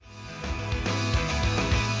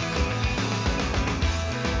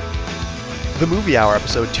The Movie Hour,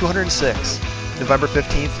 episode 206, November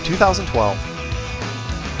 15th, 2012.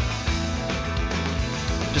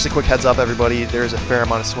 Just a quick heads up, everybody. There is a fair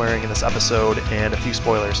amount of swearing in this episode and a few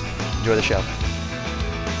spoilers. Enjoy the show.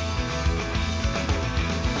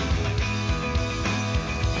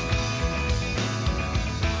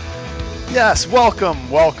 Yes, welcome.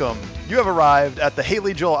 You have arrived at the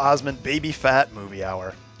Haley Joel Osment Baby Fat Movie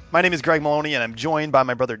Hour. My name is Greg Maloney, and I'm joined by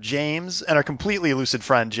my brother James and our completely lucid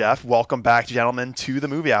friend Jeff. Welcome back, gentlemen, to the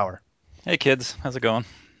Movie Hour. Hey, kids. How's it going?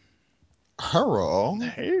 Hello.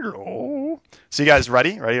 So you guys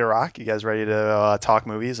ready? Ready to rock? You guys ready to talk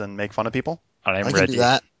movies and make fun of people? I'm I ready. can do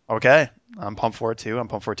that. Okay. I'm pumped for it, too.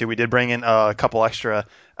 We did bring in a couple extra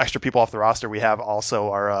people off the roster. We have also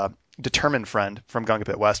our determined friend from Gunga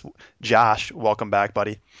Pit West, Josh. Welcome back,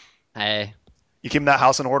 buddy. Hey. You keeping that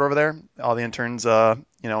house in order over there? All the interns, know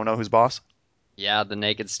who's boss? Yeah, the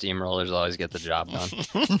naked steamrollers always get the job done.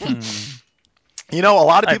 You know, a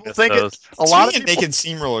lot of I people miss think those. a lot of Speaking people. naked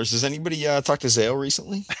steamrollers, does anybody talk to Zale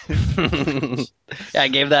recently? Yeah, I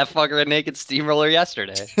gave that fucker a naked steamroller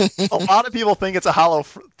yesterday. A lot of people think it's a hollow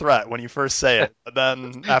threat when you first say it, but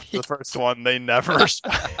then after the first one, they never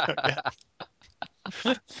respond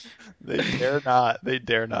again. They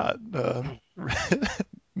dare not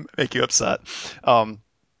make you upset.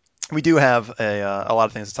 We do have a lot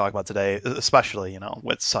of things to talk about today, especially,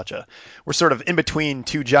 with we're sort of in between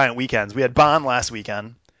two giant weekends. We had Bond last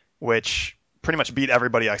weekend, which pretty much beat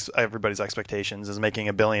everybody's expectations, is making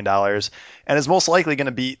 $1 billion, and is most likely going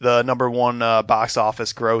to beat the number one box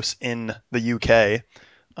office gross in the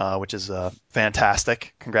UK, which is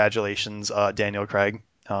fantastic. Congratulations, Daniel Craig,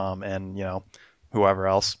 and whoever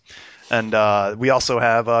else. And we also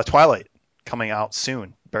have Twilight coming out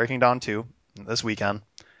soon. Breaking Dawn 2 this weekend.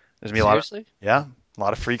 There's gonna be Seriously? a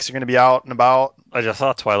lot of freaks are going to be out and about. I just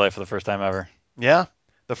saw Twilight for the first time ever. Yeah,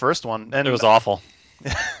 the first one. And It was awful.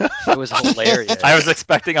 It was hilarious. I was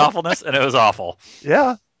expecting awfulness, and it was awful.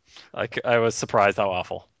 Yeah. I was surprised how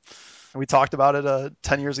awful. We talked about it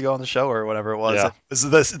 10 years ago on the show or whatever it was. Yeah.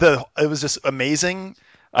 It was just amazing.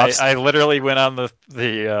 I literally went on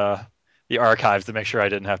the archives to make sure I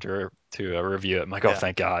didn't have to review it. I'm like, oh,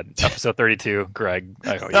 thank God. Episode 32, Greg.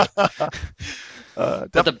 I owe you.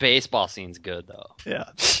 But the baseball scene's good, though. Yeah,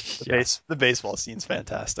 the baseball scene's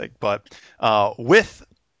fantastic. But with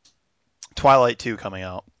Twilight 2 coming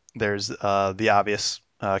out, there's the obvious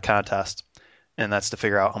contest, and that's to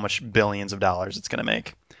figure out how much billions of dollars it's going to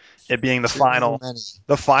make. It being the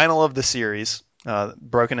final of the series,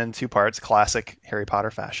 broken into two parts, classic Harry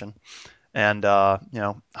Potter fashion, and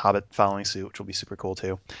Hobbit following suit, which will be super cool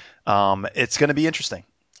too. It's going to be interesting.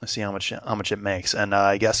 Let's see how much it makes, and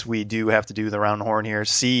I guess we do have to do the round horn here.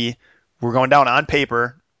 See, we're going down on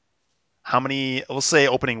paper. How many? We'll say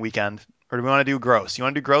opening weekend, or do we want to do gross? You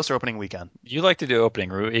want to do gross or opening weekend? You like to do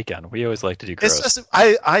opening weekend. We always like to do gross. It's just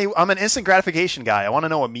I'm an instant gratification guy. I want to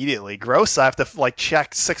know immediately. Gross, I have to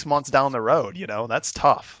check 6 months down the road. That's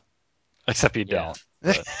tough. Except you don't.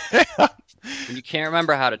 When you can't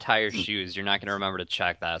remember how to tie your shoes, you're not going to remember to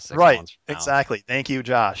check that 6 Right, months from now. exactly. Thank you,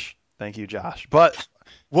 Josh. But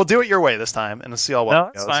we'll do it your way this time, and we'll see how well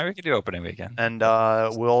it goes. No, it's fine. We can do opening weekend. And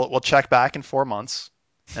we'll check back in 4 months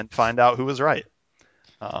and find out who was right.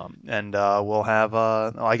 We'll have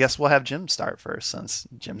I guess we'll have Jim start first, since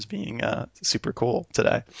Jim's being super cool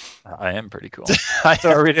today. I am pretty cool. So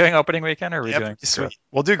are we doing opening weekend, or are we doing sweet? gross?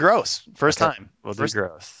 We'll do gross first time. We'll do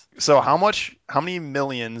gross. So how many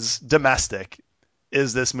millions domestic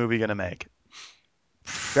is this movie going to make?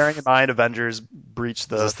 Bearing in mind Avengers breached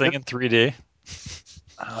the... Is this thing in 3D?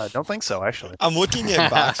 I don't think so, actually. I'm looking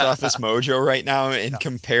at Box Office Mojo right now and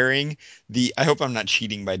comparing I hope I'm not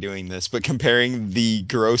cheating by doing this, but comparing the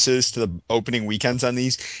grosses to the opening weekends on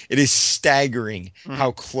these, it is staggering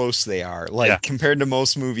how close they are. Compared to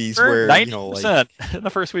most movies where, 90% in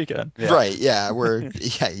the first weekend. Yeah. Right, yeah, where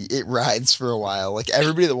it rides for a while. Like,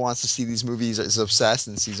 everybody that wants to see these movies is obsessed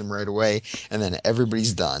and sees them right away, and then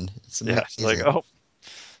everybody's done. It's amazing. Like, oh,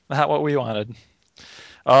 not what we wanted.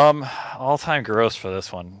 All-time gross for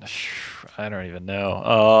this one. I don't even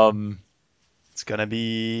know. It's going to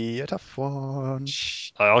be a tough one.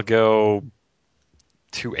 I'll go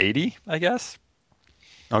 280, I guess.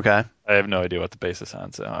 Okay. I have no idea what the base is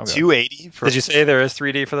on, so I'll go. 280 Did you say there is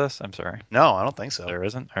 3D for this? I'm sorry. No, I don't think so. There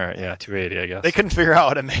isn't? All right, yeah, 280, I guess. They couldn't figure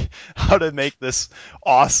out how to make this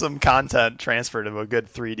awesome content transfer to a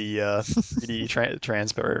good 3D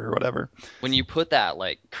transfer or whatever. When you put that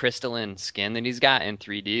crystalline skin that he's got in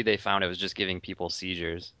 3D, they found it was just giving people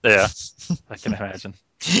seizures. Yeah, I can imagine.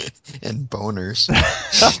 And boners.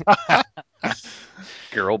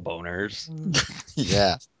 Girl boners.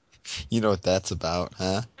 Yeah. You know what that's about,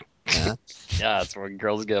 huh? Yeah. Yeah, it's where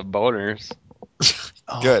girls get boners.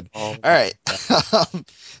 Good. Oh, All right.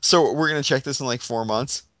 So we're gonna check this in like 4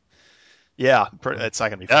 months. yeah, it's not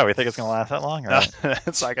gonna be. Yeah, we think it's gonna last that long. All right.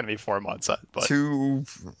 It's not gonna be 4 months, but Two.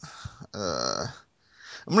 I'm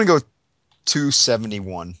gonna go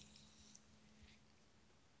 271.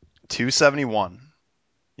 271.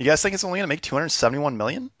 You guys think it's only gonna make 271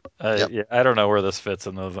 million? Yep. Yeah, I don't know where this fits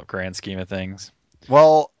in the grand scheme of things.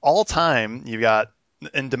 Well, all time you've got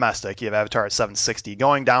in domestic, you have Avatar at 760,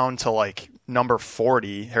 going down to like number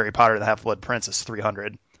 40, Harry Potter and the Half-Blood Prince is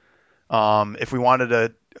 300. If we wanted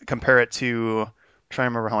to compare it to, try to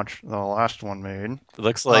remember how much the last one made. It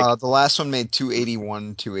looks like The last one made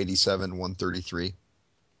 281, 287, 133.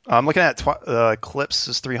 I'm looking at Eclipse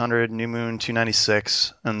is 300, New Moon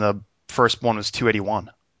 296, and the first one was 281.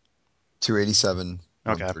 287,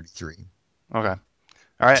 Okay. 133. Okay.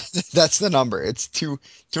 All right. That's the number. It's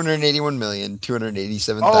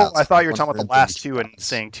 281,287,000. Oh, I thought you were talking about the last two and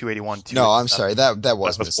saying 281, No, I'm 287. sorry. That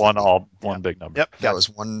was was one misleading. one big number. Yep. That was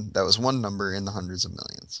one number in the hundreds of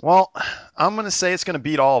millions. Well, I'm gonna say it's gonna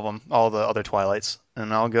beat all of them, all the other Twilights,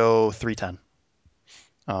 and I'll go 310.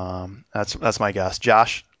 That's my guess.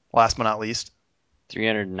 Josh, last but not least.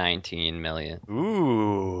 319 million.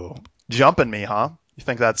 Ooh, jumping me, huh? You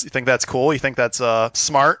think that's cool? You think that's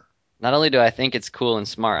smart? Not only do I think it's cool and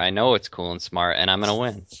smart, I know it's cool and smart, and I'm gonna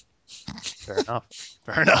win. Fair enough.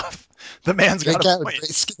 Fair enough. The man's Great got guy a with point. great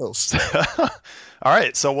skills. All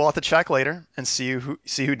right, so we'll have to check later and see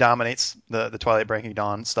who dominates the Twilight Breaking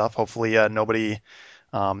Dawn stuff. Hopefully, nobody's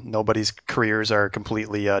careers are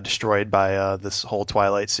completely destroyed by this whole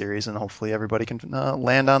Twilight series, and hopefully everybody can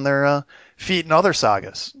land on their feet in other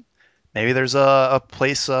sagas. Maybe there's a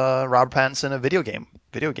place Robert Pattinson a video game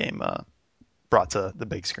brought to the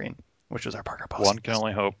big screen, which was our Parker Posey. One can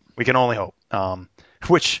only hope. We can only hope.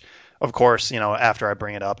 Which, of course, after I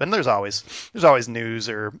bring it up, and there's always news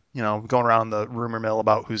or going around the rumor mill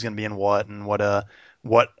about who's going to be in what and what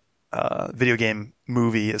video game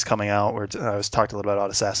movie is coming out. Where I was talked a little bit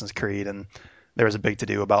about Assassin's Creed, and there was a big to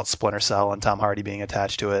do about Splinter Cell and Tom Hardy being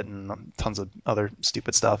attached to it, and tons of other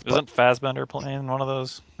stupid stuff. Isn't Fassbender playing one of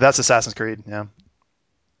those? That's Assassin's Creed, yeah.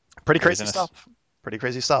 Pretty crazy Craziness. stuff. Pretty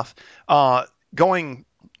crazy stuff.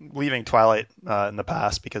 Leaving Twilight in the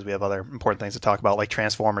past because we have other important things to talk about, like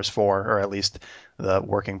Transformers 4, or at least the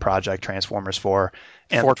working project Transformers 4.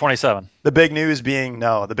 And 427. the big news being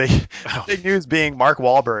big news being Mark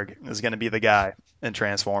Wahlberg is going to be the guy in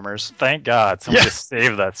Transformers. Thank God somebody Yeah. just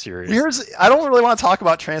saved that series. I don't really want to talk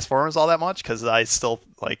about Transformers all that much because I still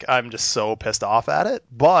I'm just so pissed off at it.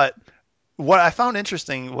 But what I found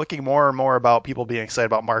interesting, looking more and more about people being excited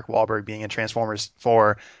about Mark Wahlberg being in Transformers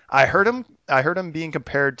 4, I heard him being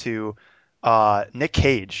compared to Nick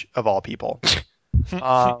Cage of all people,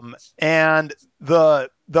 and the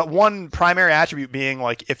one primary attribute being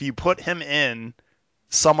like if you put him in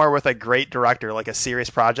somewhere with a great director, like a serious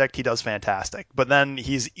project, he does fantastic. But then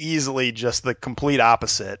he's easily just the complete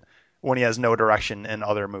opposite when he has no direction in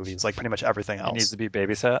other movies, like pretty much everything else. He needs to be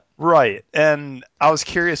babysat. Right, and I was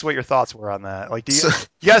curious what your thoughts were on that. Like, you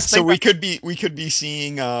guys think So we could be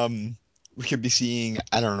seeing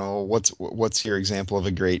I don't know what's your example of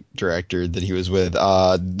a great director that he was with,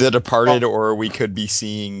 The Departed, or we could be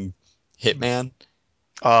seeing Hitman.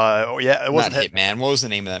 it wasn't Not Hitman. What was the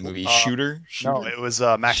name of that movie? Shooter. No, it was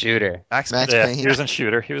Max Shooter. Max Max Payne. Payne. He was in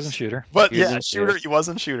Shooter. He was in Shooter. But He was yeah, in Shooter. Shooter. He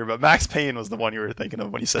wasn't Shooter, but Max Payne was the one you were thinking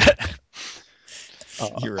of when you said it.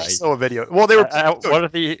 You're right. Also a video. Well, they were. What are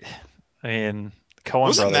the? I mean, Coen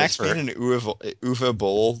Wasn't brothers. Max Payne an Uwe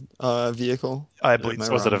Boll vehicle? I believe Am I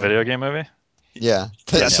so. Was it a wrong? video game movie? Yeah.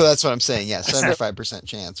 Yeah. So that's what I'm saying. Yeah, 75%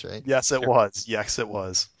 chance, right? Yes, it was. Yes, it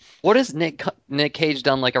was. What has Nick Cage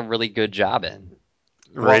done like a really good job in?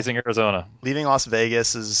 Raising Arizona. Leaving Las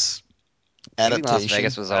Vegas is. Maybe Las Adaptation.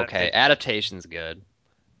 Vegas was okay. Adaptation's good.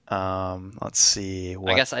 Let's see.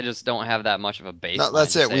 I guess I just don't have that much of a baseline. No,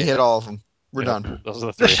 that's to it. We say hit that. all of them. We're Yeah, done. Those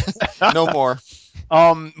are the three. No more.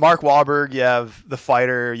 Mark Wahlberg. You have The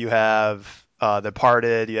Fighter. You have The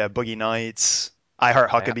Departed. You have Boogie Nights. I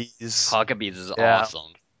Heart Huckabees. Huckabees is Yeah.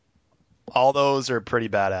 awesome. All those are pretty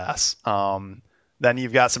badass. Then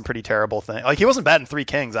you've got some pretty terrible things. Like he wasn't bad in Three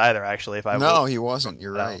Kings either, actually. No, he wasn't.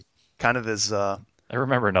 You're right. Kind of his. I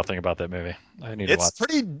remember nothing about that movie. I need to It's watch.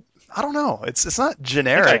 pretty. I don't know. It's not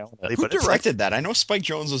generic, own it. Who but it's directed that? I know Spike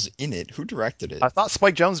Jonze was in it. Who directed it? I thought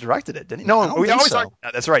Spike Jonze directed it, didn't he? I No, don't we think always so. argued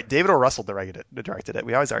that. That's right. David O. Russell directed it.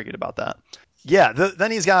 We always argued about that. Yeah. Then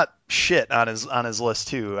he's got shit on his list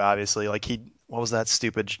too. Obviously, like what was that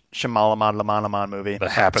stupid Shyamalan movie? The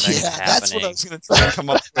Happening. Yeah, that's what I Happening. was gonna try and come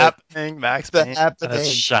up with. Happening, Max The Payne. That's happening.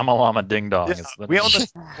 Shamalama Ding Dong. Yeah, Is the we name. own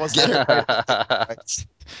this. Was Get that? it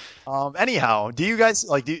right. Anyhow, do you guys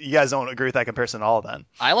like? Do you guys don't agree with that comparison at all? Then,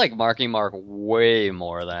 I like Marky Mark way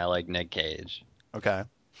more than I like Nick Cage. okay.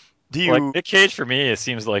 Do Like you? Nick Cage for me, it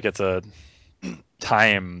seems like it's a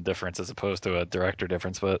time difference as opposed to a director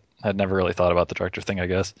difference. But I'd never really thought about the director thing. I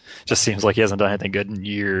guess just seems like he hasn't done anything good in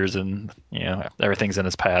years, and everything's in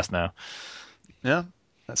his past now. Yeah.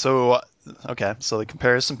 So, okay. So the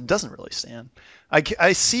comparison doesn't really stand.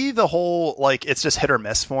 I see the whole like it's just hit or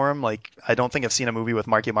miss for him. Like I don't think I've seen a movie with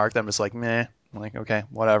Marky Mark that I'm just like meh. I'm like okay,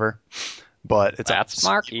 whatever. But That's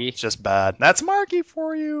Marky. it's just bad. That's Marky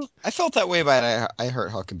for you. I felt that way about I Heart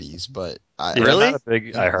Huckabees, but Yeah, I I'm Really? not a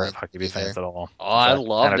big I didn't Heart like Huckabee either. fans at all. Oh, I In fact,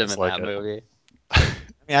 loved kinda him in dislike that it. movie. I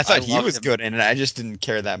mean, I thought I he loved was him. good in it. I just didn't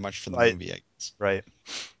care that much for the Right. movie, I guess. Right.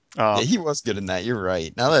 Yeah, he was good in that. You're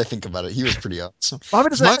right. Now that I think about it, he was pretty awesome. Mommy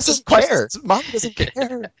His doesn't mom ask doesn't care. questions. Mommy doesn't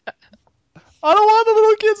care. I don't want the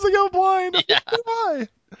little kids to go blind. Yeah. Why?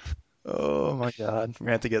 Oh my God. We're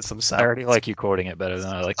gonna have to get some I sound. already like you quoting it better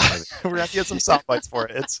than I like the movie. We're gonna have to get some sound bites for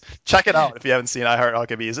it. It's check it out if you haven't seen I Heart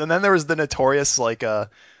Huckabees. And then there was the notorious like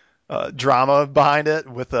drama behind it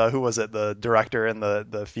with who was it? The director and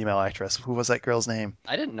the female actress. Who was that girl's name?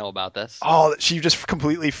 I didn't know about this. Oh, she just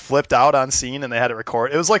completely flipped out on scene and they had to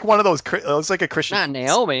record. It was like one of those. It was like a Christian. Not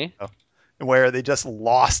Naomi. Where they just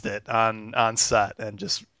lost it on set and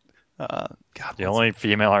just God. The only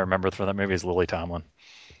female I remember from that movie is Lily Tomlin.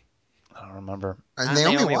 I don't remember. Not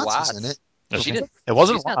Naomi Watts was in it. Is She she? did. It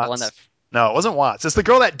wasn't She's not the one Watts. that. No, it wasn't Watts. It's the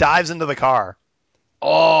girl that dives into the car.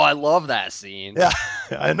 Oh, I love that scene. Yeah,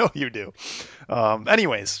 I know you do.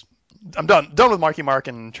 Anyways, I'm done with Marky Mark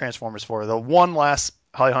and Transformers 4. The one last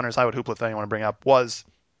Holly Hunter's Hollywood Hoopla thing I want to bring up was,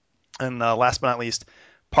 and last but not least,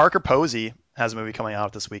 Parker Posey has a movie coming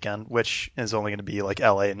out this weekend, which is only going to be like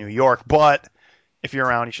L.A. and New York. But if you're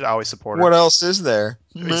around, you should always support her. What else is there?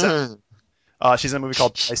 Exactly. She's in a movie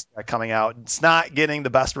called Price Check coming out. It's not getting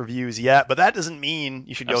the best reviews yet, but that doesn't mean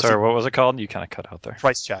you should I'm go sorry, see what was it called? You kind of cut out there.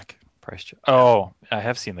 Price Check. Price check. Oh, I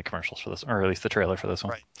have seen the commercials for this, or at least the trailer for this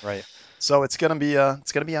one. Right. So it's gonna be out.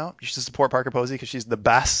 You should support Parker Posey because she's the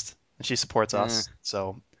best and she supports us.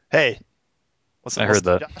 So hey, I heard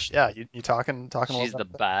that. Josh? Yeah, you talking a little She's the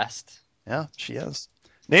bit? best. Yeah, she is.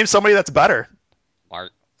 Name somebody that's better.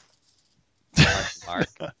 Mark. Mark.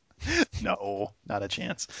 No, not a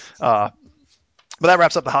chance. But that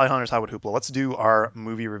wraps up the Holly Hunters Hollywood Hoopla. Let's do our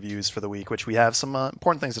movie reviews for the week, which we have some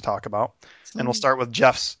important things to talk about. And we'll start with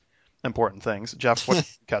Jeff's important things. Jeff, what did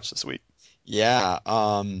you catch this week? Yeah.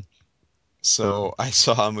 So I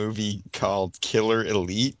saw a movie called Killer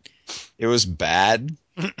Elite. It was bad.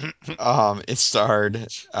 It starred.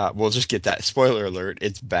 We'll just get that. Spoiler alert.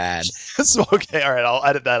 It's bad. So, okay, all right, I'll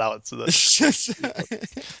edit that out. So that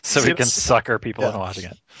So we can sucker people into Yeah. watching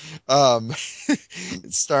it.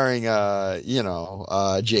 It's starring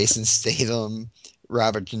Jason Statham,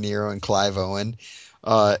 Robert De Niro, and Clive Owen.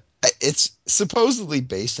 It's supposedly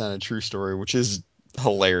based on a true story, which is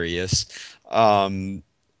hilarious.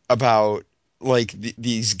 About like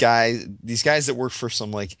these guys that work for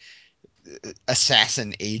some like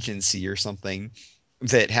assassin agency or something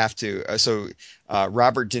that have to.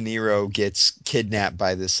 Robert De Niro gets kidnapped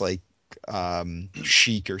by this like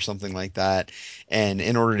sheik or something like that, and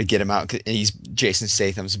in order to get him out, and he's Jason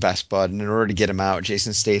Statham's best bud, and in order to get him out,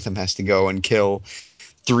 Jason Statham has to go and kill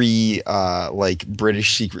three like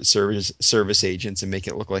British Secret Service agents and make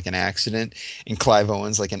it look like an accident. And Clive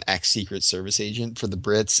Owen's like an ex-Secret Service agent for the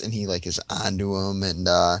Brits, and he like is onto him, and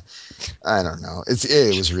I don't know.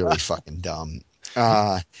 It was really fucking dumb.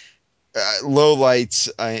 Low lights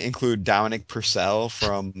include Dominic Purcell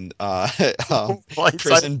from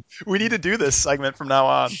Prison we need to do this segment from now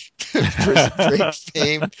on. Prison Break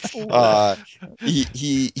fame.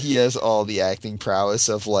 He has all the acting prowess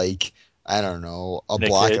of like I don't know a Nick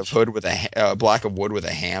block Cage. of wood with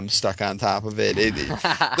a ham stuck on top of it.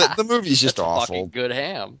 The movie's just That's awful. fucking good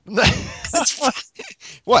ham.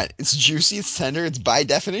 What? It's juicy. It's tender. It's by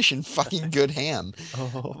definition fucking good ham.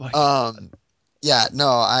 Oh my. Yeah, no,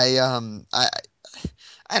 I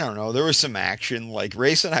don't know. There was some action. Like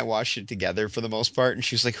Race and I watched it together for the most part, and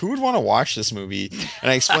she was like, "Who would want to watch this movie?" And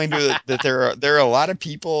I explained to her that there are a lot of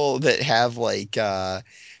people that have like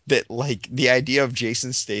that like the idea of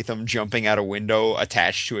Jason Statham jumping out a window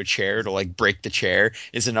attached to a chair to like break the chair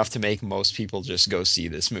is enough to make most people just go see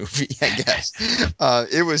this movie. I guess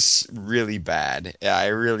it was really bad. Yeah, I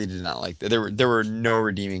really did not like that. There were no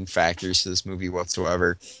redeeming factors to this movie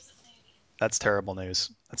whatsoever. That's terrible news.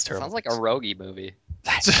 That's terrible. Sounds like a Rogie movie.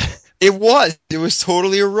 It was. It was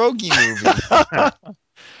totally a Rogie movie.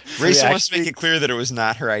 So Rachel yeah, wants to make it clear that it was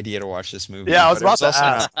not her idea to watch this movie, yeah, I was but it about was to also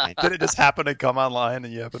ask. not mine. Did it just happen to come online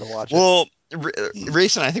and you happen to watch it? Well,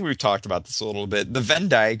 Race, I think we've talked about this a little bit. The Venn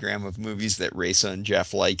diagram of movies that Race and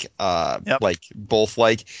Jeff Yep. both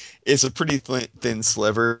like, is a pretty thin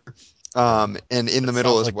sliver. And in the It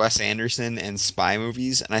middle sounds is like Wes Anderson and spy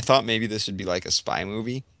movies, and I thought maybe this would be like a spy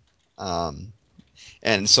movie. Um,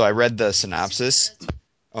 and so I read the synopsis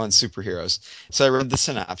on superheroes. So I read the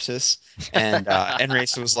synopsis, and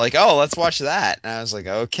Race was like, "Oh, let's watch that." And I was like,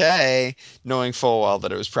 "Okay," knowing full well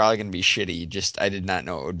that it was probably going to be shitty. Just I did not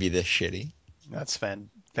know it would be this shitty. That's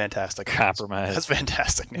fantastic news. That's compromise.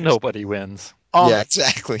 fantastic news. Nobody wins. Um, Yeah,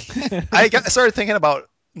 exactly. I started thinking about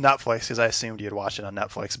Netflix because I assumed you'd watch it on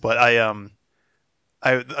Netflix, but I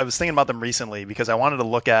was thinking about them recently because I wanted to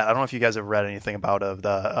look at. I don't know if you guys have read anything about of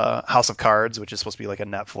the House of Cards, which is supposed to be like a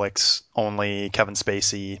Netflix only Kevin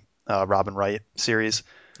Spacey, Robin Wright series.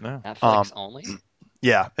 No. Netflix only?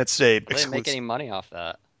 Yeah, it's a They didn't make any money off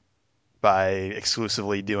that. by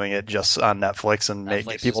exclusively doing it just on Netflix and get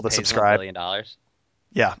Netflix people just to pays them $1 subscribe. billion.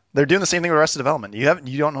 Yeah, they're doing the same thing with Arrested Development.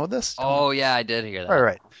 You don't know this? Oh yeah, I did hear Right, that.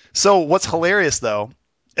 right. So what's hilarious though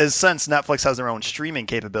is since Netflix has their own streaming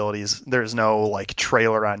capabilities, there's no like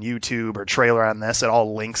trailer on YouTube or trailer on this. It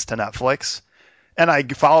all links to Netflix. And I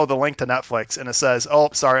follow the link to Netflix and it says, "Oh,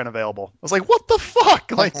 sorry, unavailable." I was like, "What the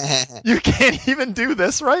fuck? Like, you can't even do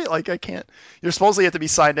this, right? Like, I can't. You're supposedly have to be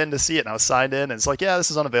signed in to see it." And I was signed in, and it's like, "Yeah,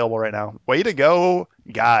 this is unavailable right now." Way to go,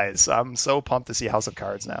 guys! I'm so pumped to see House of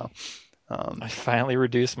Cards now. I finally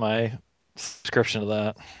reduced my subscription to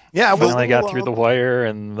that. Yeah, The Finally got little through The Wire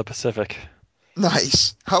and The Pacific.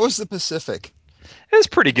 nice. How was the Pacific? It's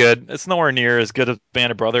pretty good. It's nowhere near as good as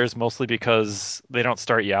Band of Brothers, mostly because they don't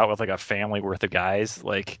start you out with like a family worth of guys.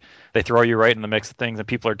 Like they throw you right in the mix of things, and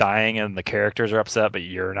people are dying, and the characters are upset, but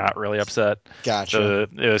you're not really upset. Gotcha. So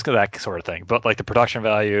it was that sort of thing. But like the production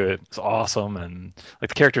value, it's awesome, and like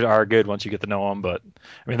the characters are good once you get to know them. But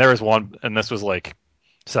I mean, there was one, and this was like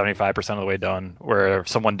 75% of the way done, where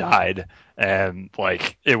someone died, and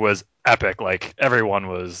like it was epic. Like everyone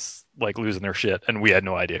was like losing their shit, and we had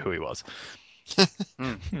no idea who he was.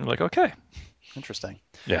 hmm, Like, okay, interesting.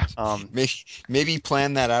 yeah, Maybe maybe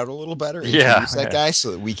plan that out a little better. yeah, Introduce that yeah, guy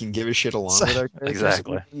so that we can give a shit along So, with our characters that we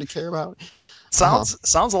exactly. seem to care about. Uh,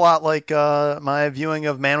 sounds a lot like my viewing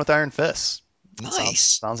of Man with Iron Fists. nice.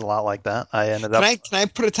 Sounds a lot like that. I ended Can up, I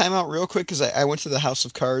put a timeout real quick because I went to the House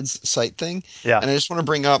of Cards site thing, yeah. and I just want to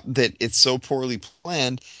bring up that it's so poorly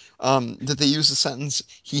planned that they use the sentence,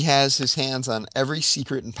 "He has his hands on every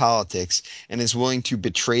secret in politics and is willing to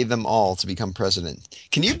betray them all to become president."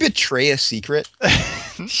 Can you betray a secret?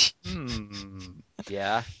 Hmm.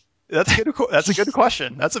 Yeah. That's a good. That's a good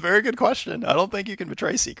question. That's a very good question. I don't think you can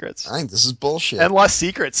betray secrets I think this is bullshit. unless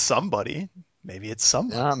secret's somebody. Maybe it's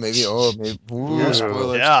somebody. Yeah, maybe. Oh, maybe. Ooh, Yeah, Ooh,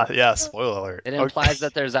 spoilers. yeah, yeah. Spoiler alert. It Okay. implies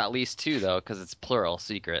that there's at least two though, because it's plural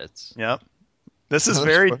secrets. Yep. This is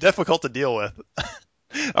Another very spoiler. difficult to deal with.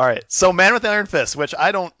 All right. So, Man with the Iron Fist, which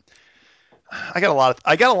I don't. I got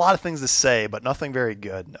a lot of things to say, but nothing very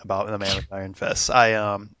good about the Man with the Iron Fist.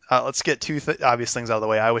 Let's get obvious things out of the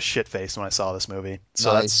way. I was shit faced when I saw this movie,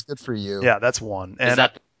 so Nice. Good for you. that's one. Is And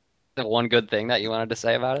that the one good thing that you wanted to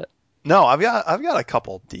say about it? no, I've got a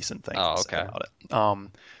couple decent things to Oh, say okay. about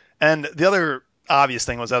it. And the other obvious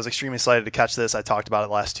thing was I was extremely excited to catch this. I talked about it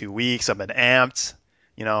the last 2 weeks. I've been amped.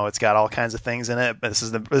 You know, it's got all kinds of things in it. This is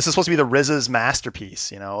supposed to be the RZA's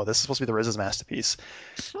masterpiece. You know, this is supposed to be the RZA's masterpiece.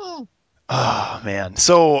 Oh, Oh man.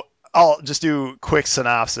 So I'll just do quick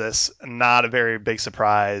synopsis. Not a very big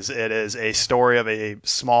surprise. It is a story of a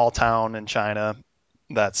small town in China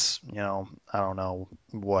that's, I don't know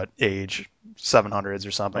what age, 700s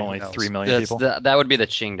or something. Who only three knows? million That's people. that would be the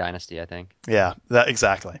Qing dynasty, I think. Yeah, that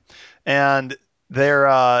exactly. And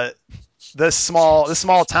they're this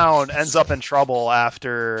small town ends up in trouble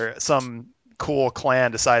after some cool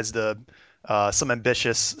clan decides to some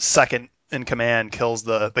ambitious second in command kills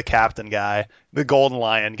the captain guy. The golden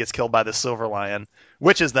lion gets killed by the silver lion,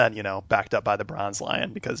 which is then backed up by the bronze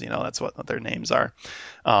lion because that's what their names are.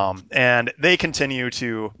 And they continue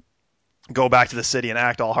to go back to the city and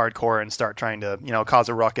act all hardcore and start trying to cause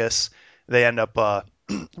a ruckus. They end up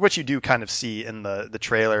which you do kind of see in the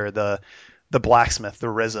trailer. The blacksmith, the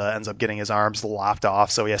RZA, ends up getting his arms lopped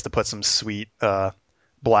off, so he has to put some sweet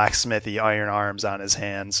blacksmithy iron arms on his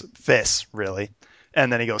hands, fists really,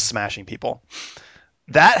 and then he goes smashing people.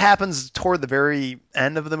 That happens toward the very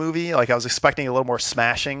end of the movie. Like I was expecting a little more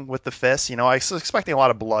smashing with the fists. I was expecting a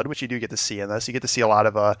lot of blood, which you do get to see in this. You get to see a lot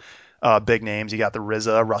of big names. You got the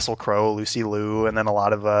RZA, Russell Crowe, Lucy Liu, and then a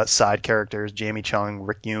lot of side characters: Jamie Chung,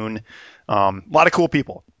 Rick Yoon, a lot of cool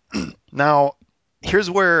people. Now, here's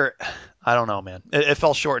where I don't know, man. It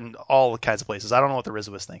fell short in all kinds of places. I don't know what the RZA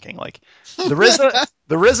was thinking. Like the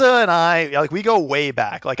RZA and I, like we go way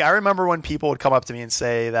back. Like I remember when people would come up to me and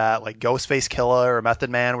say that like Ghostface Killah or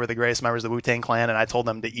Method Man were the greatest members of the Wu-Tang Clan, and I told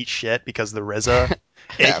them to eat shit because the RZA,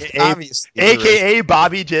 Yeah, aka obviously. aka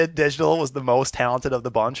Bobby Digital, was the most talented of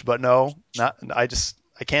the bunch. But no, not I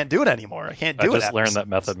can't do it anymore. I can't I do it just after learned that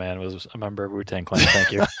Method Man was a member of Wu-Tang Clan.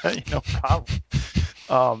 Thank you. no problem.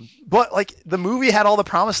 But like the movie had all the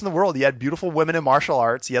promise in the world. You had beautiful women in martial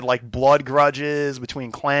arts. You had like blood grudges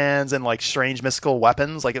between clans and like strange mystical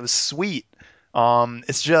weapons. Like it was sweet.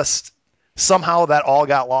 It's just somehow that all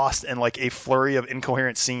got lost in like a flurry of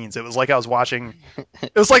incoherent scenes. It was like I was watching.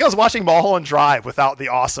 It was like I was watching Mulholland Drive without the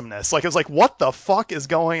awesomeness. Like it was like, what the fuck is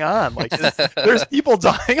going on? Like there's people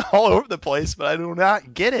dying all over the place, but I do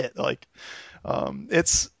not get it. Like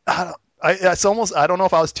it's it's almost I don't know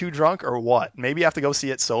if I was too drunk or what. Maybe I have to go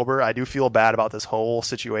see it sober. I do feel bad about this whole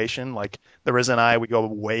situation. Like the Riz and I, we go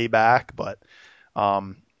way back, but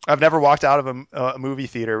I've never walked out of a movie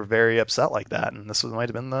theater very upset like that, and might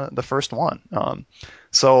have been the first one.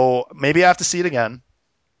 So maybe I have to see it again.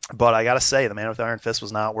 But I gotta say, The Man with the Iron Fist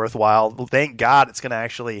was not worthwhile. Thank God it's gonna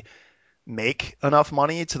actually make enough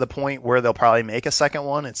money to the point where they'll probably make a second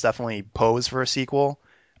one. It's definitely posed for a sequel.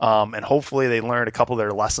 And hopefully they learned a couple of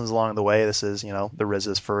their lessons along the way. This is, the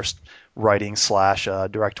RZA's first writing slash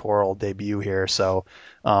directorial debut here. So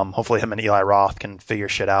hopefully him and Eli Roth can figure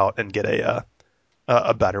shit out and get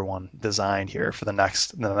a better one designed here for the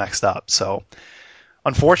next up. So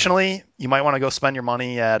unfortunately, you might want to go spend your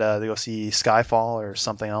money at to go see Skyfall or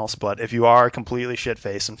something else. But if you are completely shit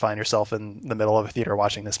faced and find yourself in the middle of a theater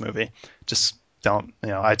watching this movie, just don't.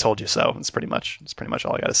 I told you so. It's pretty much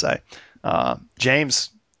all I got to say. James,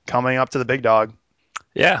 coming up to the big dog.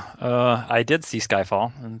 Yeah, I did see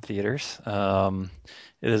Skyfall in theaters.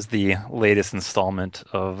 It is the latest installment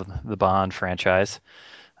of the Bond franchise.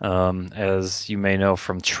 As you may know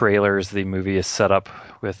from trailers, the movie is set up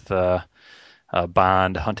with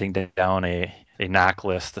Bond hunting down a knock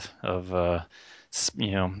list of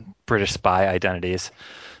British spy identities,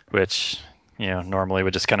 which normally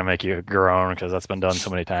would just kind of make you groan because that's been done so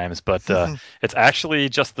many times. But it's actually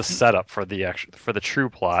just the setup for the true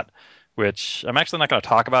plot, which I'm actually not going to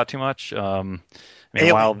talk about too much.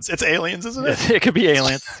 Aliens. It's aliens, isn't it? It could be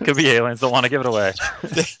aliens. It could be aliens. Don't want to give it away.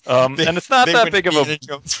 And it's not that big of a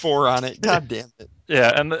Jones 4 on it. God damn it. Yeah,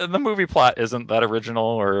 and the movie plot isn't that original,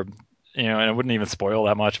 or and it wouldn't even spoil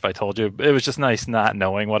that much if I told you. It was just nice not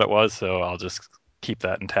knowing what it was, so I'll just keep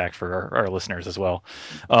that intact for our listeners as well.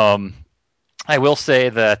 I will say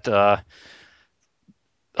that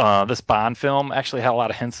this Bond film actually had a lot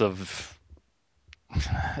of hints of.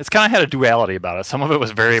 It's kind of had a duality about it. Some of it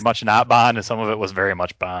was very much not Bond, and some of it was very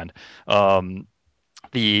much Bond.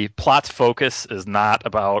 The plot's focus is not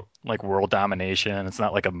about like world domination. It's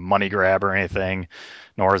not like a money grab or anything,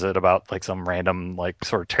 nor is it about like some random like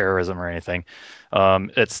sort of terrorism or anything.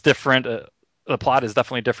 It's different. The plot is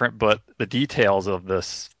definitely different, but the details of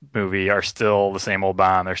this movie are still the same old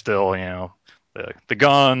Bond. They're still, the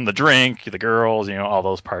gun, the drink, the girls, all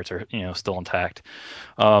those parts are, still intact.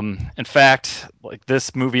 In fact, like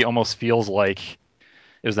this movie almost feels like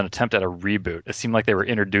it was an attempt at a reboot. It seemed like they were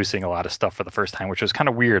introducing a lot of stuff for the first time, which was kind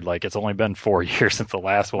of weird. Like it's only been 4 years since the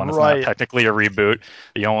last one. It's not Right. technically a reboot.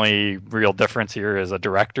 The only real difference here is a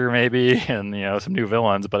director maybe and some new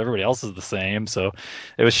villains, but everybody else is the same. So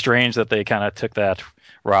it was strange that they kind of took that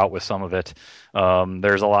route with some of it.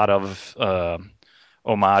 There's a lot of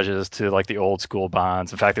homages to like the old school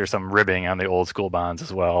Bonds. In fact, there's some ribbing on the old school Bonds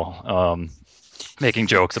as well. Making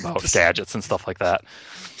jokes about gadgets and stuff like that.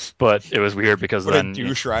 But it was weird because What then a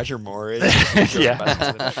douche Roger Moore is.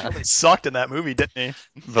 yeah. He sucked in that movie, didn't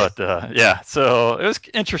he? But yeah, so it was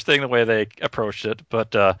interesting the way they approached it. But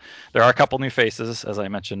there are a couple new faces, as I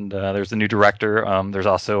mentioned. There's a new director. There's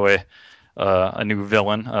also a new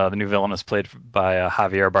villain. The new villain is played by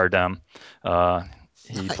Javier Bardem.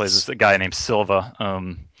 He plays a guy named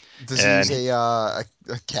Silva. Does he use a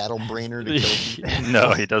cattle brainer to kill people?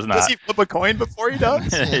 No, he does not. Does he flip a coin before he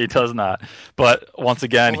does? He does not. But once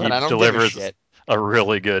again, Well, then I he don't give a delivers shit. a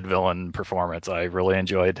really good villain performance. I really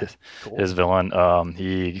enjoyed his villain.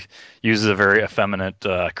 He uses a very effeminate,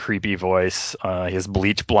 creepy voice. He has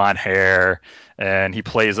bleach blonde hair, and he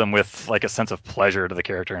plays them with like a sense of pleasure to the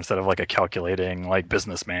character instead of like a calculating like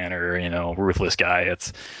businessman or ruthless guy.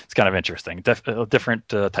 It's kind of interesting. A different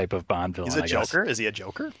type of Bond villain. He's a I guess. Joker. Is he a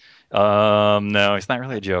Joker? No, he's not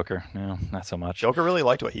really a Joker. No, not so much. Joker really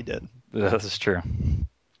liked what he did. This is true.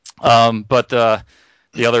 But the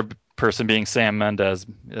other person being Sam Mendes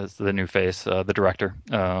is the new face, the director.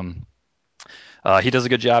 He does a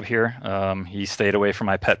good job here. He stayed away from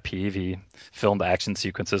my pet peeve. He filmed action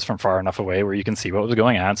sequences from far enough away where you can see what was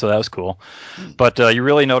going on, so that was cool. But you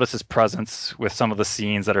really notice his presence with some of the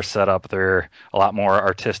scenes that are set up. They're a lot more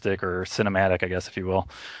artistic or cinematic, I guess, if you will.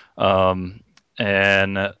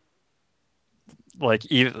 And like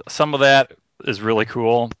some of that is really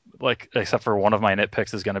cool. Like, except for one of my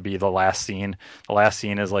nitpicks is going to be the last scene. The last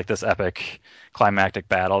scene is like this epic climactic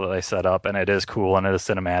battle that they set up, and it is cool and it is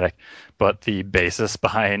cinematic. But the basis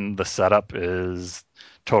behind the setup is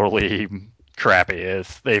totally crappy.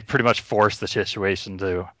 They pretty much forced the situation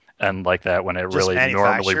to end like that when it Just really normally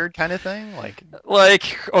manufactured kind of thing, like.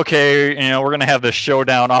 okay, we're gonna have this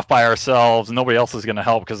showdown off by ourselves, and nobody else is gonna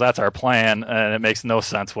help because that's our plan, and it makes no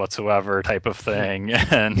sense whatsoever, type of thing.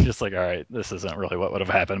 And just like, all right, this isn't really what would have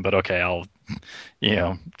happened, but okay, I'll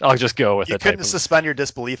just go with You it. couldn't suspend your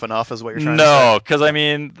disbelief enough, is what you're trying to say. No, because I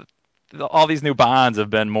mean, all these new Bonds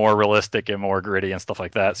have been more realistic and more gritty and stuff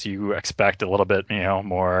like that, so you expect a little bit,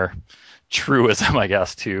 more truism, I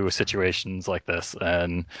guess, to situations like this,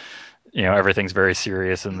 and everything's very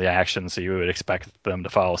serious in the action, so you would expect them to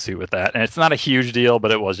follow suit with that. And it's not a huge deal,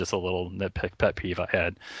 but it was just a little nitpick pet peeve I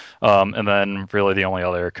had. And then really the only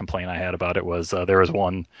other complaint I had about it was there was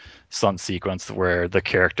one stunt sequence where the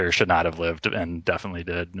character should not have lived and definitely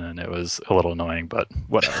did, and it was a little annoying, but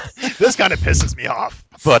whatever. This kind of pisses me off.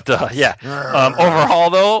 But yeah, overall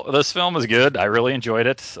though, this film is good. I really enjoyed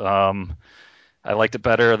it. I liked it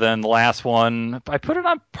better than the last one. I put it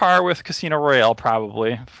on par with Casino Royale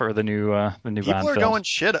probably for the new People Bond are films.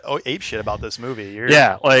 going ape shit about this movie.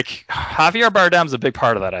 Yeah, like Javier Bardem's a big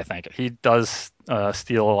part of that. I think he does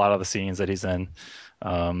steal a lot of the scenes that he's in,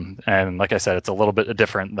 and like I said, it's a little bit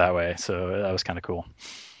different that way. So that was kind of cool.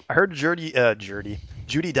 I heard Judi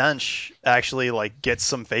Dench actually like gets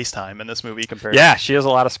some FaceTime in this movie compared. Yeah, she has a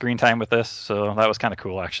lot of screen time with this, so that was kind of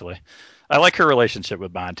cool actually. I like her relationship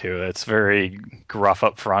with Bond too. It's very gruff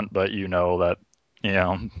up front, but that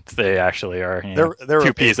they actually are they're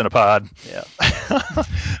two peas in a pod.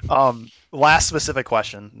 Yeah. Last specific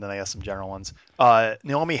question, then I guess some general ones.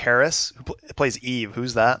 Naomi Harris, who plays Eve,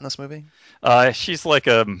 who's that in this movie? She's like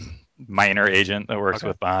a minor agent that works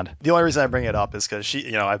with Bond. The only reason I bring it up is because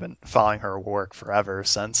she, I've been following her work forever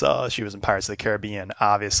since she was in Pirates of the Caribbean,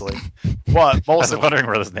 obviously. But I was wondering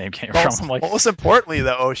where this name came from. Most importantly,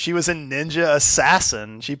 though, she was in Ninja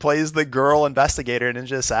Assassin. She plays the girl investigator in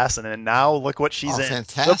Ninja Assassin, and now look what she's in.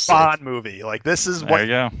 Fantastic. The Bond movie. Like, this is what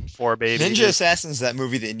you're for, baby. Ninja Assassin's that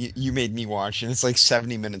movie that you made me watch, and it's like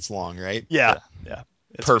 70 minutes long, right? Yeah.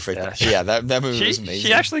 It's perfect. Yeah, that movie was amazing.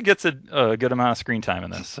 She actually gets a good amount of screen time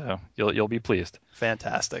in this, so you'll be pleased.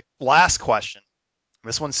 Fantastic. Last question.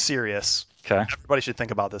 This one's serious. Okay. Everybody should think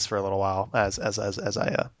about this for a little while as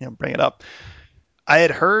I bring it up. I had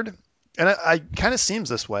heard, and it kind of seems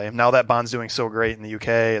this way now that Bond's doing so great in the UK.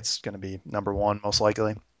 It's going to be #1 most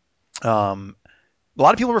likely. A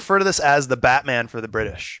lot of people refer to this as the Batman for the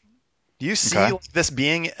British. Do you see this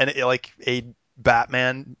being a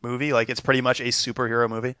Batman movie? Like, it's pretty much a superhero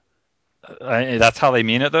movie. That's how they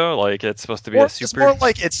mean it, though. Like, it's supposed to be a super. It's more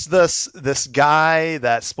like it's this guy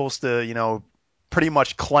that's supposed to pretty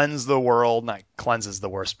much cleanse the world. Not cleanse is the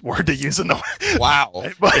worst word to use in the wow.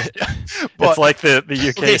 but it's like the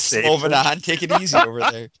UK state. Slow it on. Take it easy over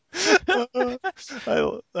there.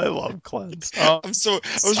 I love cleanse. I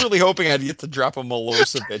was really hoping I'd get to drop a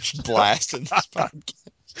Milosevic blast in this podcast.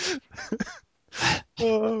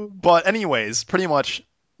 But anyways, pretty much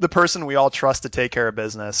the person we all trust to take care of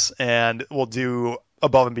business and will do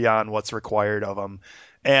above and beyond what's required of them.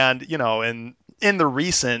 And in the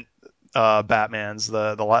recent Batmans,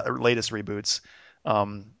 the latest reboots,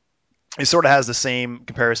 it sort of has the same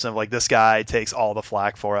comparison of like this guy takes all the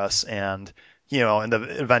flack for us, and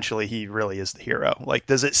eventually he really is the hero. Like,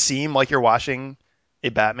 does it seem like you're watching a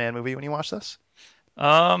Batman movie when you watch this?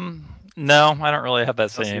 No, I don't really have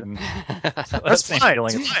that same. That's fine. It's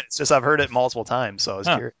fine. It's just I've heard it multiple times, so I was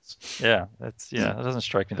curious. Yeah, it doesn't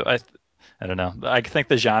strike me. I don't know. I think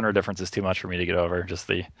the genre difference is too much for me to get over. Just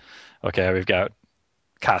we've got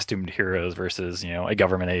costumed heroes versus a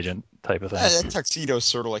government agent type of thing. That tuxedo's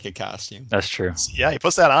sort of like a costume. That's true. Yeah, he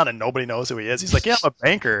puts that on and nobody knows who he is. He's like, yeah, I'm a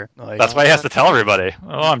banker. Like, that's why he has to tell everybody.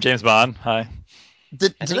 Oh, I'm James Bond. Hi.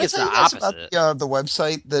 Did I tell you guys about the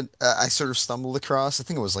website that I sort of stumbled across? I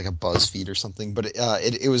think it was like a BuzzFeed or something, but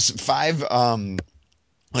it was five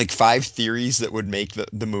theories that would make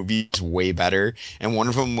the movies way better, and one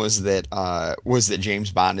of them was that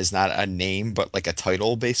James Bond is not a name but like a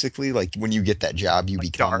title, basically. Like when you get that job, you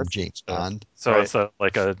become James Bond. So right? It's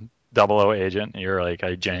like a 00 agent. You're like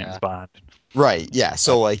a James Bond. Right, yeah.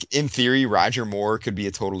 So like in theory, Roger Moore could be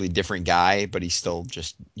a totally different guy, but he's still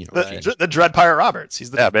just, Right. Gene. The Dread Pirate Roberts.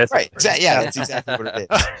 He's the Yeah, Right, basically. exactly. Yeah, that's exactly what it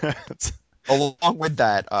is. It's- Along with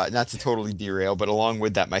that, not to totally derail, but along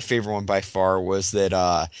with that, my favorite one by far was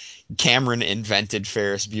that Cameron invented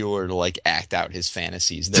Ferris Bueller to like act out his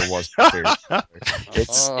fantasies. There was no Ferris Bueller.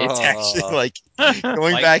 It's actually Oh, like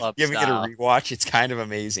going Fight back and Club giving it a style. rewatch. It's kind of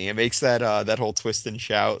amazing. It makes that whole twist and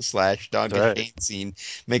shout slash That's Duncan right. Kane scene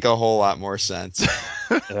make a whole lot more sense.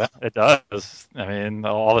 Yeah, it does. I mean,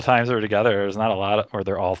 all the times they're together, there's not a lot where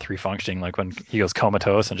they're all three functioning. Like when he goes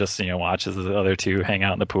comatose and just watches the other two hang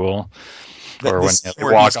out in the pool, or The when scene they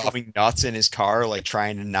where he's walk off. going nuts in his car, like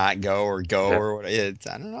trying to not go or go Yeah, or what. I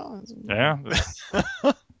don't know.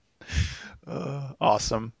 yeah.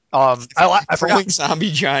 awesome. I forgot. Trolling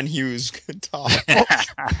zombie John Hughes. Good talk. Well,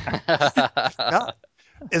 yeah.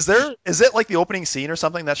 Is it like the opening scene or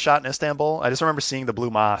something that's shot in Istanbul? I just remember seeing the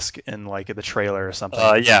Blue Mosque in like the trailer or something.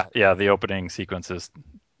 yeah. The opening sequence is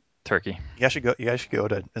Turkey. You guys should go. You guys should go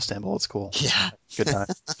to Istanbul. It's cool. Yeah. Good time.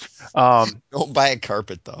 Um, Don't buy a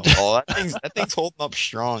carpet though. Oh, that thing's holding up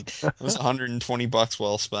strong. It was $120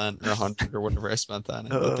 well spent, or 100 or whatever I spent on it.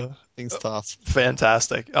 That uh, thing's tough.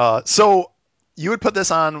 fantastic. So you would put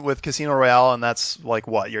this on with Casino Royale, and that's like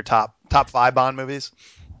what your top five Bond movies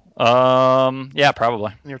Yeah,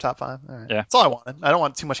 probably. in your top five. All right, Yeah, that's all I wanted. I don't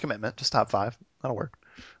want too much commitment. Just top five. That'll work.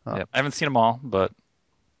 yeah. Um, I haven't seen them all, but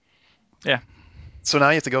yeah. so now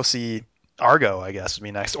you have to go see Argo, I guess, would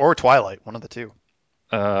be next, or Twilight, one of the two.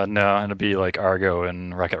 No, it'll be like Argo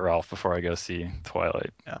and Wreck-It Ralph before I go see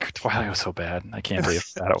Twilight. Yeah. Twilight was so bad. I can't believe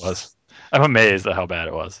how bad it was. I'm amazed at how bad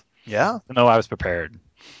it was. Yeah, No, I was prepared.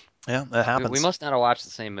 yeah, that We happens. must not have watched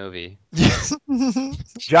the same movie.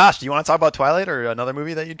 Josh, do you want to talk about Twilight or another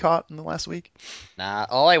movie that you'd caught in the last week? Nah,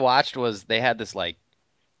 all I watched was they had this like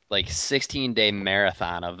 16-day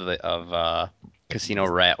marathon of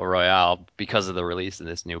Royale because of the release of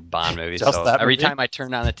this new Bond movie. Just So that every movie? time I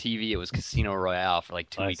turned on the TV, it was Casino Royale for like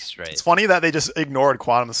 2 weeks Nice. straight. It's funny that they just ignored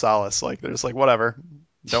Quantum of Solace. Like they're just like, whatever.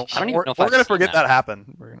 I don't even We're, know if we're I've gonna seen forget that that one.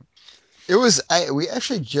 happened. We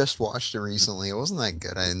actually just watched it recently. It wasn't that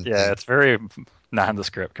good, I didn't Yeah, think. it's very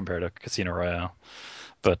nondescript compared to Casino Royale.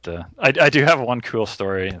 But I do have one cool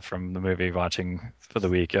story from the movie watching for the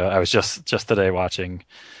week. I was just today watching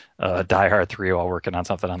Die Hard 3 while working on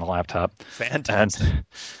something on the laptop, and Fantastic.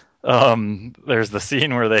 there's the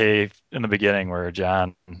scene where in the beginning where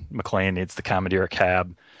John McClane needs to commandeer a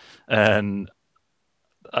cab, and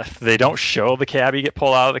they don't show the cabbie get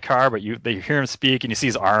pulled out of the car, but they hear him speak, and you see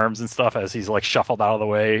his arms and stuff as he's like shuffled out of the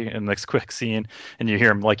way in this quick scene, and you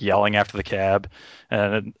hear him like yelling after the cab,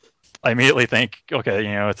 and I immediately think, okay,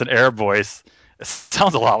 it's an Arab voice. It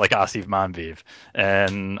sounds a lot like Asif Manviv,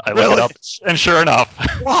 and I look it Really? up, and sure enough,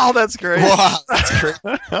 Wow, that's great. Wow, that's great.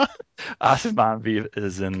 Asif Manviv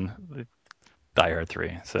is in Die Hard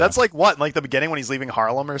 3. So That's like what? Like the beginning when he's leaving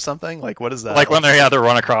Harlem or something? Like what is that? like when they had to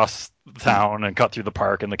run across town and cut through the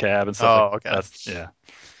park in the cab and stuff like Oh, okay. that. That's yeah,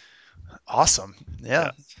 Awesome. Yeah.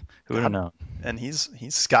 yeah. Who would have God, known? and he's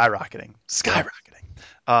skyrocketing. Yeah.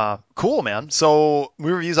 Skyrocketing. Cool, man. So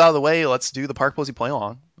movie reviews out of the way. Let's do the Park Posey play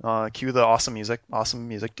along. Cue the awesome music. Awesome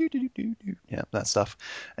music. Do, do, do, do, do. Yeah, that stuff.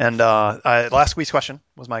 And last week's question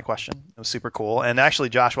was my question. It was super cool. And actually,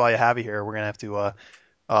 Josh, while you have you here, we're gonna have to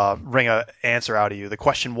ring a answer out of you. The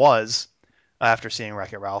question was, after seeing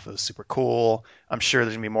Wreck-It Ralph, it was super cool. I'm sure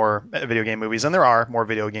there's gonna be more video game movies, and there are more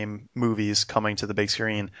video game movies coming to the big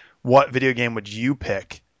screen. What video game would you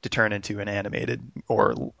pick to turn into an animated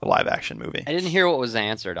or live action movie? I didn't hear what was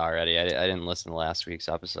answered already. I didn't listen to last week's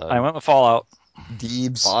I episode. went with Fallout.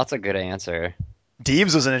 Deebs. Well, that's a good answer.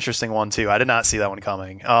 Deebs was an interesting one too. I did not see that one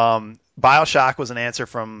coming. Bioshock was an answer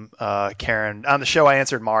from Karen. On the show, I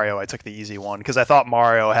answered Mario. I took the easy one because I thought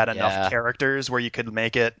Mario had enough Yeah. characters where you could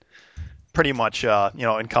make it pretty much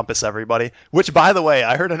encompass everybody. Which, by the way,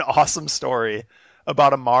 I heard an awesome story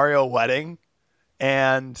about a Mario wedding,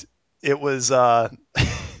 and it was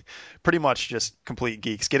pretty much just complete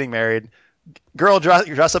geeks getting married. Girl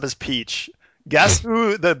dress up as Peach. Guess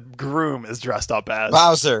who the groom is dressed up as?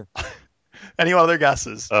 Bowser. Any other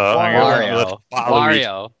guesses? I'm going with Mario. Waluigi.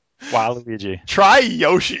 Mario. Waluigi. Try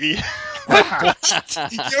Yoshi.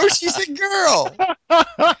 Yoshi's a girl.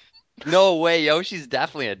 No way, Yoshi's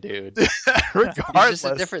definitely a dude. He's just a Regardless,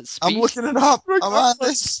 different I'm species. looking it up. I'm on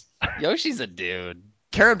regardless. this. Yoshi's a dude.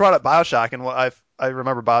 Karen brought up Bioshock, and I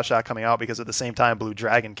remember Bioshock coming out because at the same time Blue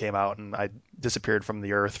Dragon came out, and I disappeared from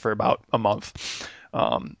the earth for about a month,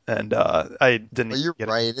 and I didn't Well, you're get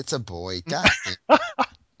right. It's a boy. God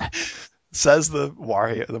it. Says the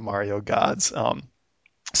Mario gods.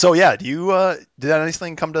 So yeah, do you did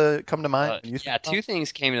anything come to mind? When you Yeah, think two about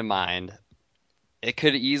things came to mind. It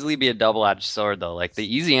could easily be a double-edged sword, though. Like,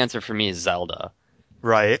 the easy answer for me is Zelda,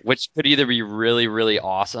 Right. which could either be really, really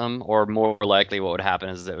awesome, or more likely what would happen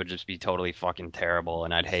is it would just be totally fucking terrible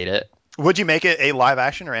and I'd hate it. Would you make it a live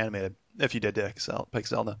action or animated if you did pick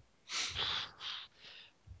Zelda?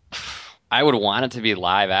 I would want it to be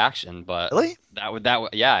live action, but Really?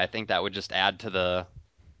 yeah, I think that would just add to the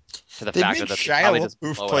They'd fact make that they'd Shia probably just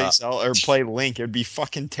LaBeouf blow it play up. Zelda or play Link. It'd be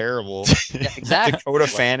fucking terrible. Yeah, exactly. Dakota Like,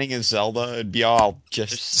 Fanning as Zelda. It'd be all there's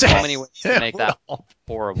just so many ways to Yeah, make that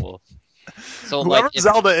horrible. So like whoever if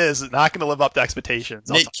Zelda is not going to live up to expectations.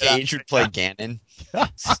 I'll Nick tell you that Cage would play right Ganon. now.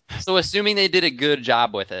 so assuming they did a good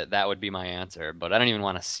job with it, that would be my answer. But I don't even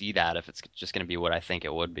want to see that if it's just going to be what I think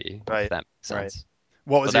it would be. If Right. that makes Right. sense.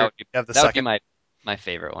 What So was your? You have the that would be second. my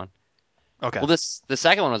favorite one. Okay. Well, the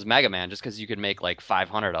second one was Mega Man, just because you could make like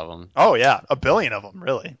 500 of them. Oh yeah, a billion of them,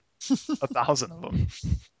 really. 1,000 of them.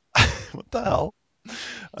 What the hell? The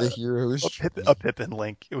Uh, hero's A journey. Pippin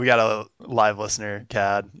Link. We got a live listener,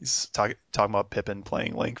 Cad. He's talking about Pippin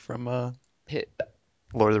playing Link from Hit,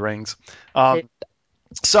 Lord of the Rings. hit.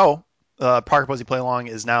 So Parker Posey Play Along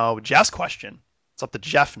is now Jeff's question. It's up to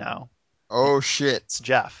Jeff now. Oh shit! It's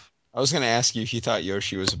Jeff. I was gonna ask you if you thought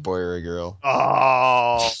Yoshi was a boy or a girl.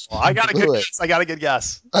 Oh, I got a good Blew it. guess. I got a good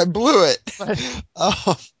guess. I blew it.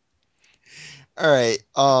 All right.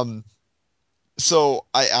 So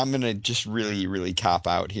I'm gonna just really, really cop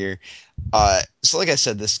out here. So like I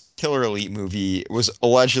said, this Killer Elite movie was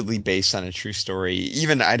allegedly based on a true story.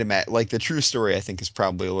 Even I'd imagine, like the true story, I think is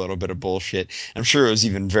probably a little bit of bullshit. I'm sure it was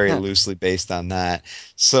even very loosely based on that.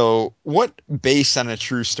 So, what based on a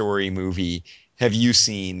true story movie have you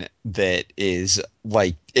seen that is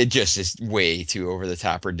like it just is way too over the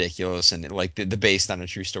top ridiculous and like the based on a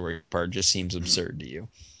true story part just seems absurd to you?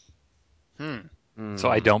 Hmm. So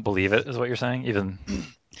I Hmm. don't believe it, is what you're saying? Even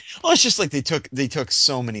Well, it's just like they took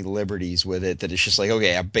so many liberties with it that it's just like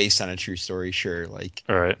okay, based on a true story, sure, like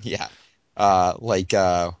all right. yeah,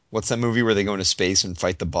 what's that movie where they go into space and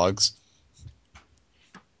fight the bugs?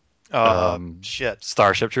 Um, Shit.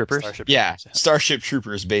 Starship Troopers. Starship Yeah, Troopers. Starship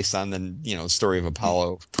Troopers based on the story of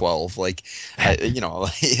Apollo 12. Like,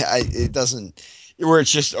 it doesn't where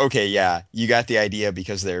it's just okay. Yeah, you got the idea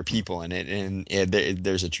because there are people in it, and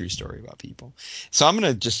there's a true story about people. So I'm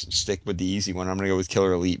gonna just stick with the easy one. I'm gonna go with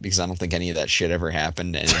Killer Elite because I don't think any of that shit ever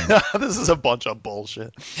happened, and This is a bunch of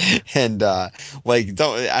bullshit. and like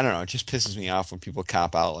don't I don't know. It just pisses me off when people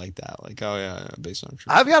cop out like that. Like, oh yeah, based on a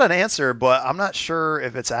true I've story. got an answer, but I'm not sure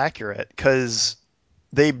if it's accurate because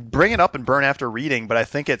they bring it up in Burn After Reading, but I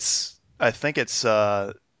think it's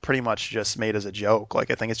pretty much just made as a joke.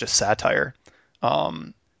 Like I think it's just satire.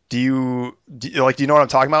 Um, do you know what I'm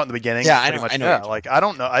talking about in the beginning? Yeah, It's pretty I much know what yeah. you're talking Like I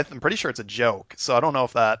don't know. I'm pretty sure it's a joke, so I don't know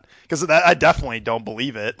if that because I definitely don't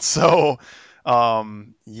believe it. So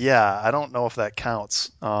yeah, I don't know if that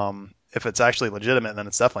counts. If it's actually legitimate, then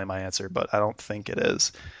it's definitely my answer, but I don't think it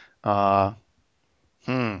is. Uh,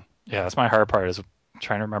 hmm. Yeah, that's my hard part is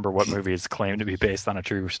trying to remember what movie is claimed to be based on a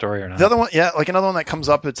true story or The not. other one, yeah, like another one that comes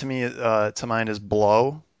up to me to mind is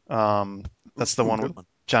Blow. That's the Ooh, one good with one.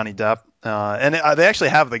 Johnny Depp, and they actually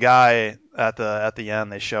have the guy at the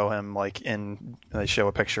end. They show him they show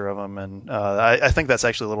a picture of him, and I think that's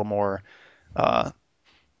actually a little more uh,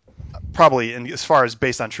 probably, in, as far as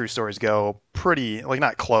based on true stories go, pretty like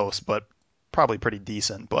not close, but probably pretty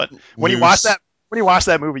decent. But Loose. when you watch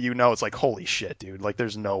that movie, you know it's like holy shit, dude. Like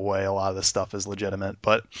there's no way a lot of this stuff is legitimate.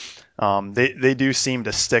 But they do seem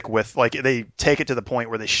to stick with like they take it to the point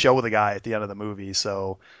where they show the guy at the end of the movie.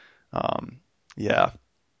 So um, yeah,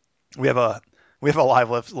 we have a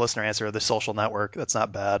live listener answer of The Social Network. That's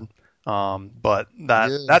not bad. But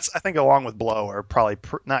Good. that's I think along with Blow are probably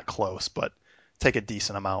not close, but take a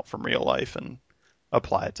decent amount from real life and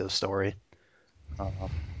apply it to the story. Uh,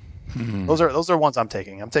 Hmm. those are ones I'm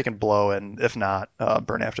taking. I'm taking Blow, and if not,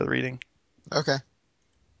 Burn After the Reading. Okay.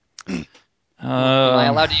 Am I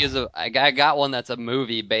Um, allowed to use I got one that's a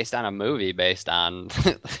movie based on a movie based on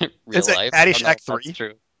real It's a life. I don't know Caddyshack if that's 3.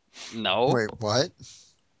 true. No. Wait, what?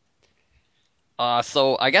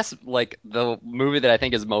 So I guess like the movie that I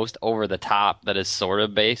think is most over the top that is sort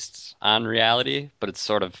of based on reality, but it's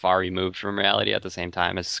sort of far removed from reality at the same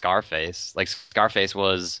time is Scarface. Like Scarface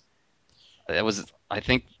was I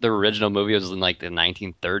think the original movie was in like the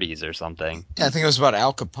 1930s or something. Yeah, I think it was about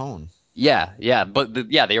Al Capone. Yeah, yeah, but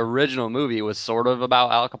the original movie was sort of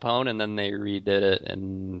about Al Capone, and then they redid it,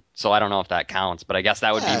 and so I don't know if that counts, but I guess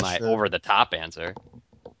that would be Yeah, my sure. over the top answer.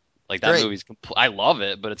 Like that Great. movie's I love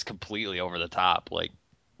it, but it's completely over the top. Like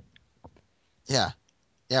Yeah.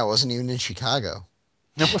 Yeah, it wasn't even in Chicago.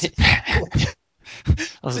 It wasn't.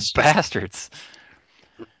 those It's just bastards.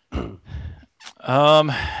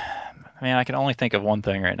 Um, I mean, I can only think of one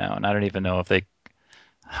thing right now, and I don't even know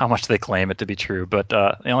how much they claim it to be true. But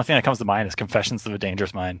the only thing that comes to mind is Confessions of a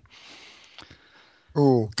Dangerous Mind.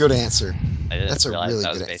 Ooh, good answer. I didn't That's a realize really that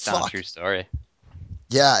was good based answer. on a Fuck. true story.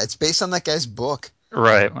 Yeah, it's based on that guy's book.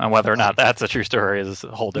 Right, and whether or Uh, not that's a true story is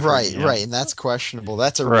a whole different. right, right, and that's questionable.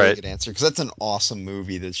 That's a really Right, good answer because that's an awesome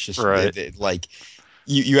movie. That's just right. like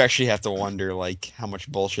you actually have to wonder like how much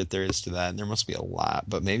bullshit there is to that, and there must be a lot,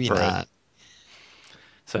 but maybe Right. not.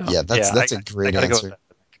 So Yeah, yeah, that's a I great gotta go with answer.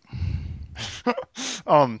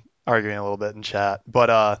 that. Arguing a little bit in chat, but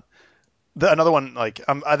another one, like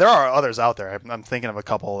there are others out there. I'm thinking of a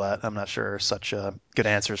couple that I'm not sure are such good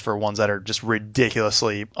answers for ones that are just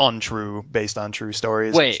ridiculously untrue, based on true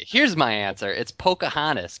stories. Wait, here's my answer. It's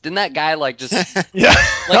Pocahontas. Didn't that guy like just Yeah.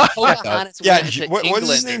 like Yeah, Pocahontas Yeah, went to what is his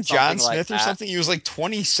England or name? something John like Smith or that? something? He was like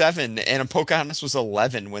 27 and Pocahontas was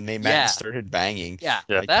 11 when they met and Yeah, started banging. yeah,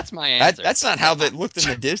 yeah. Like that's my answer. that's not how that looked in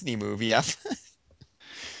the Disney movie. Maybe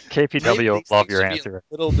KPW will these love things your should be a answer.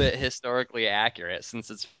 little bit historically accurate since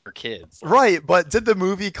it's for kids. Like, Right, but did the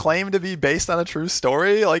movie claim to be based on a true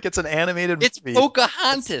story? Like, it's an animated it's movie.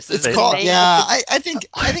 Pocahontas. It's It's the called, name yeah, of the.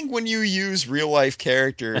 I think when you use real life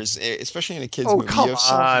characters, especially in a kids Oh, movie, you come have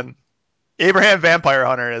so on. Abraham Vampire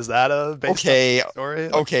Hunter, is that a based on a okay, true story?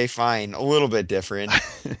 Like, okay, fine, a little bit different.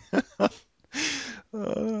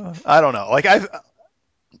 I don't know. Like,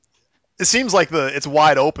 it seems like it's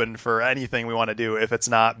wide open for anything we want to do if it's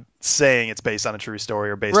not saying it's based on a true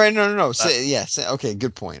story or based Right, no, no, no. on that. Say, yeah, say, okay,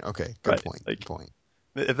 good point. Okay, good Right. point. Good Like, point.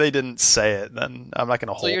 if they didn't say it, then I'm not going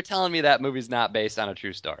to So hold. you're telling me that movie's not based on a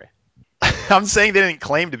true story? I'm saying they didn't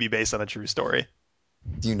claim to be based on a true story.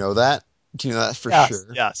 Do you know that? Do you know that for Yes,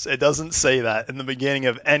 sure? yes. It doesn't say that in the beginning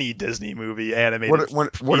of any Disney movie animated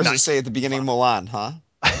What does it say at the beginning of pre-1985. Mulan, huh?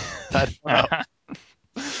 I don't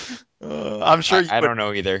know. I'm sure you I would. don't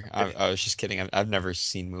know either. I was just kidding. I've never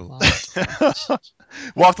seen Mulan.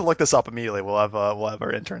 We'll have to look this up immediately. We'll have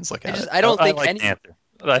our interns look I at just it. I don't I think like the any answer.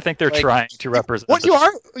 I think they're like trying to represent What the. you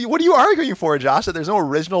are? What are you arguing for, Josh? That there's no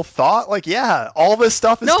original thought? Like, yeah, all this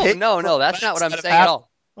stuff is no, taken no, from no, that's not events what I'm that have saying at happened.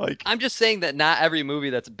 all. Like, I'm just saying that not every movie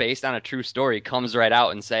that's based on a true story comes right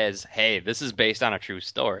out and says, "Hey, this is based on a true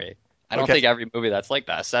story." I don't okay, think every movie that's like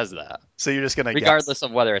that says that, so you're just gonna guess, regardless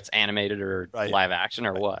of whether it's animated or right? live action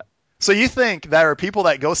or Right. what. So you think there are people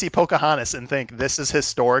that go see Pocahontas and think this is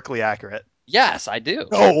historically accurate? Yes, I do.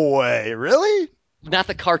 No way, really? Not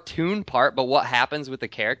the cartoon part, but what happens with the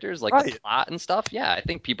characters, like the Right. plot and stuff. Yeah, I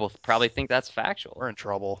think people probably think that's factual. We're in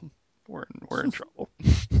trouble. We're in trouble.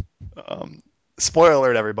 Um, Spoiler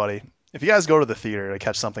alert, everybody. If you guys go to the theater to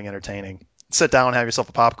catch something entertaining, sit down, have yourself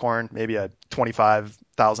a popcorn, maybe a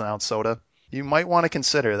 25,000-ounce soda, you might want to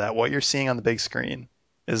consider that what you're seeing on the big screen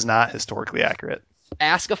is not historically accurate.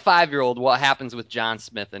 Ask a 5-year-old what happens with John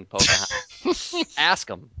Smith and Pocahontas. Ask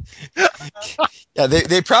them. Yeah,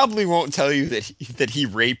 they probably won't tell you that he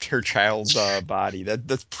raped her child's body.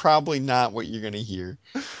 That's probably not what you're gonna hear.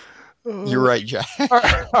 You're Uh, right, Jack. all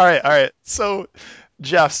right, all right, all right. So,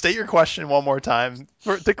 Jeff, state your question one more time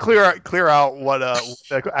to clear out what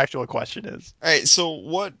the actual question is. All right, so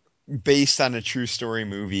what based on a true story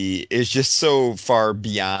movie is just so far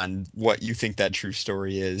beyond what you think that true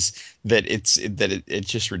story is that it's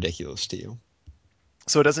just ridiculous to you.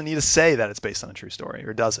 So it doesn't need to say that it's based on a true story,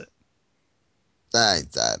 or does it?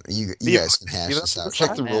 You Leave, guys can leave hash it up this to the out. Check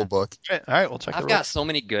side. the rule Man, book. All right, we'll check the I've rule. got so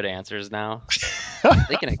many good answers now.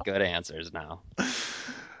 Thinking of good answers now.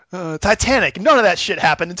 Titanic. None of that shit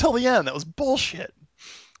happened until the end. That was bullshit.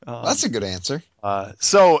 That's Um, a good answer.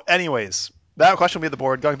 anyways, that question will be at the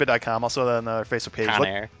board, gunkbit.com, also on our Facebook page. Con Look,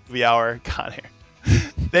 Air. movie hour, Con Air.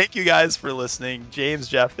 Thank you guys for listening. James,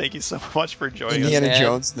 Jeff, thank you so much for joining us. Indiana man.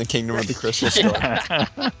 Jones and the Kingdom of the Crystal Skull.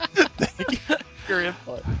 Thank you for your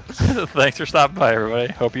input. Thanks for stopping by,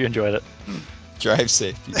 everybody. Hope you enjoyed it. Drive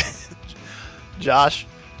safe, people. Josh,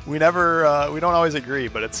 we don't always agree,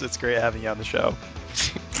 but it's great having you on the show.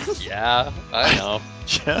 Yeah, I know.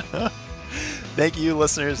 Thank you,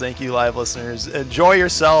 listeners. Thank you, live listeners. Enjoy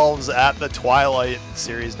yourselves at the Twilight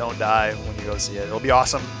series. Don't die when you go see it. It'll be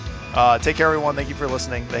awesome. Take care, everyone. Thank you for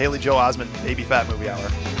listening. The Haley Joe Osment Baby Fat Movie Hour.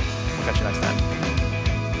 We'll catch you next time.